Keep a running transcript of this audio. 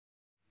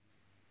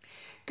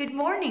Good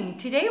morning.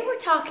 Today we're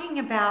talking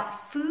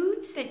about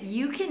foods that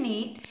you can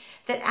eat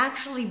that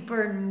actually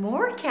burn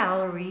more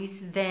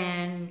calories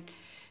than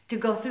to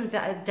go through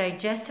the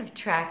digestive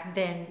tract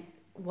than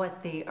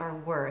what they are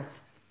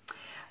worth.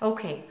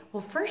 Okay,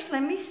 well first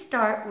let me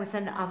start with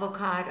an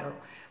avocado.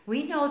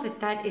 We know that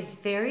that is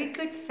very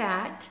good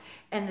fat,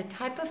 and the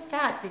type of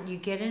fat that you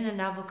get in an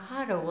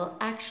avocado will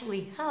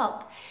actually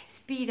help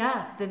speed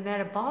up the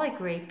metabolic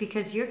rate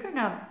because you're going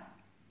to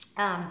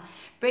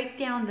break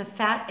down the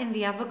fat in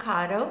the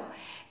avocado,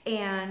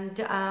 and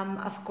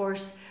of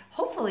course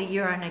hopefully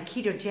you're on a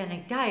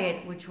ketogenic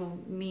diet, which will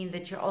mean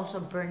that you're also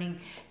burning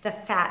the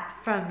fat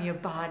from your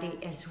body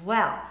as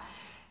well.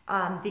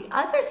 The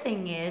other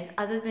thing is,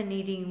 other than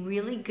eating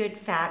really good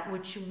fat,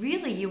 which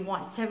really you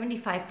want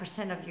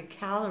 75% of your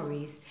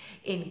calories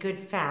in good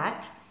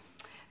fat,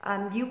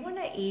 you want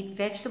to eat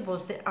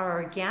vegetables that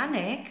are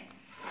organic,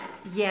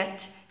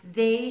 yet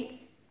they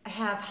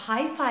have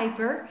high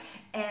fiber,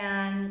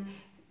 and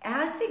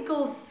as they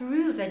go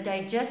through the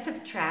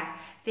digestive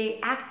tract, they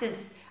act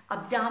as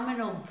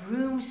abdominal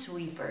broom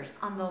sweepers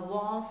on the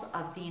walls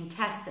of the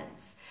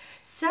intestines.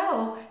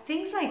 So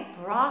things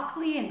like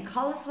broccoli and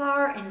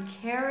cauliflower and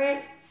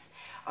carrots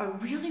are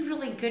really,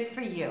 really good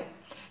for you.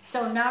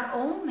 So not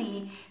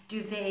only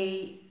do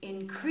they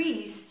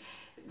increase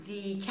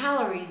the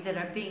calories that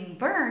are being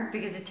burned,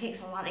 because it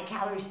takes a lot of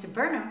calories to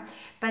burn them,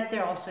 but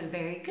they're also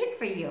very good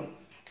for you.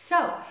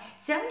 So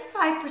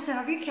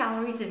 75% of your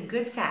calories in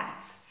good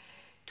fats,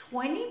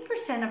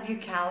 20% of your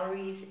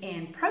calories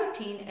in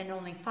protein, and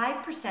only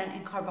 5%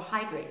 in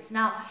carbohydrates.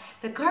 Now,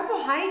 the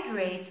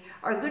carbohydrates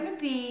are going to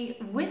be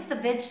with the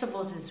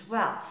vegetables as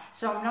well.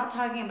 So I'm not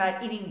talking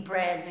about eating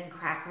breads and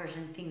crackers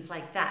and things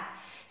like that.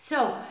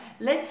 So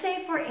let's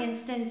say, for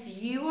instance,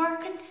 you are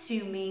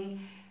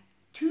consuming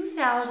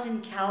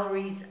 2,000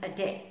 calories a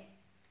day.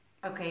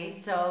 Okay,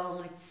 so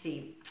let's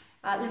see.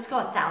 Let's go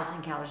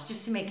 1,000 calories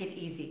just to make it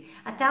easy.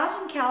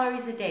 1,000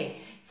 calories a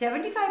day.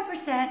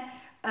 75%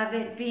 of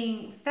it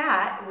being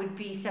fat would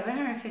be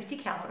 750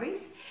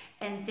 calories.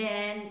 And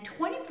then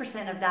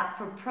 20% of that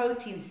for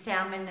protein,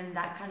 salmon and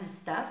that kind of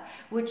stuff,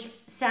 which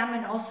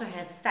salmon also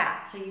has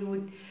fat. So you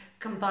would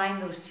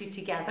combine those two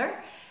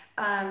together.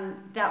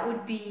 That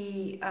would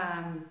be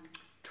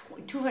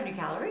 200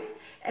 calories.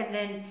 And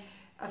then,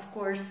 of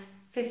course,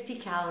 50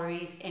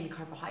 calories in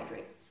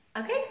carbohydrates.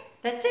 Okay,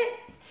 that's it.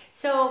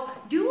 So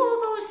do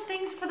all those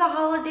things for the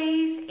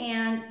holidays,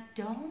 and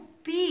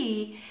don't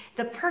be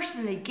the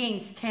person that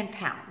gains 10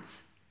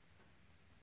 pounds.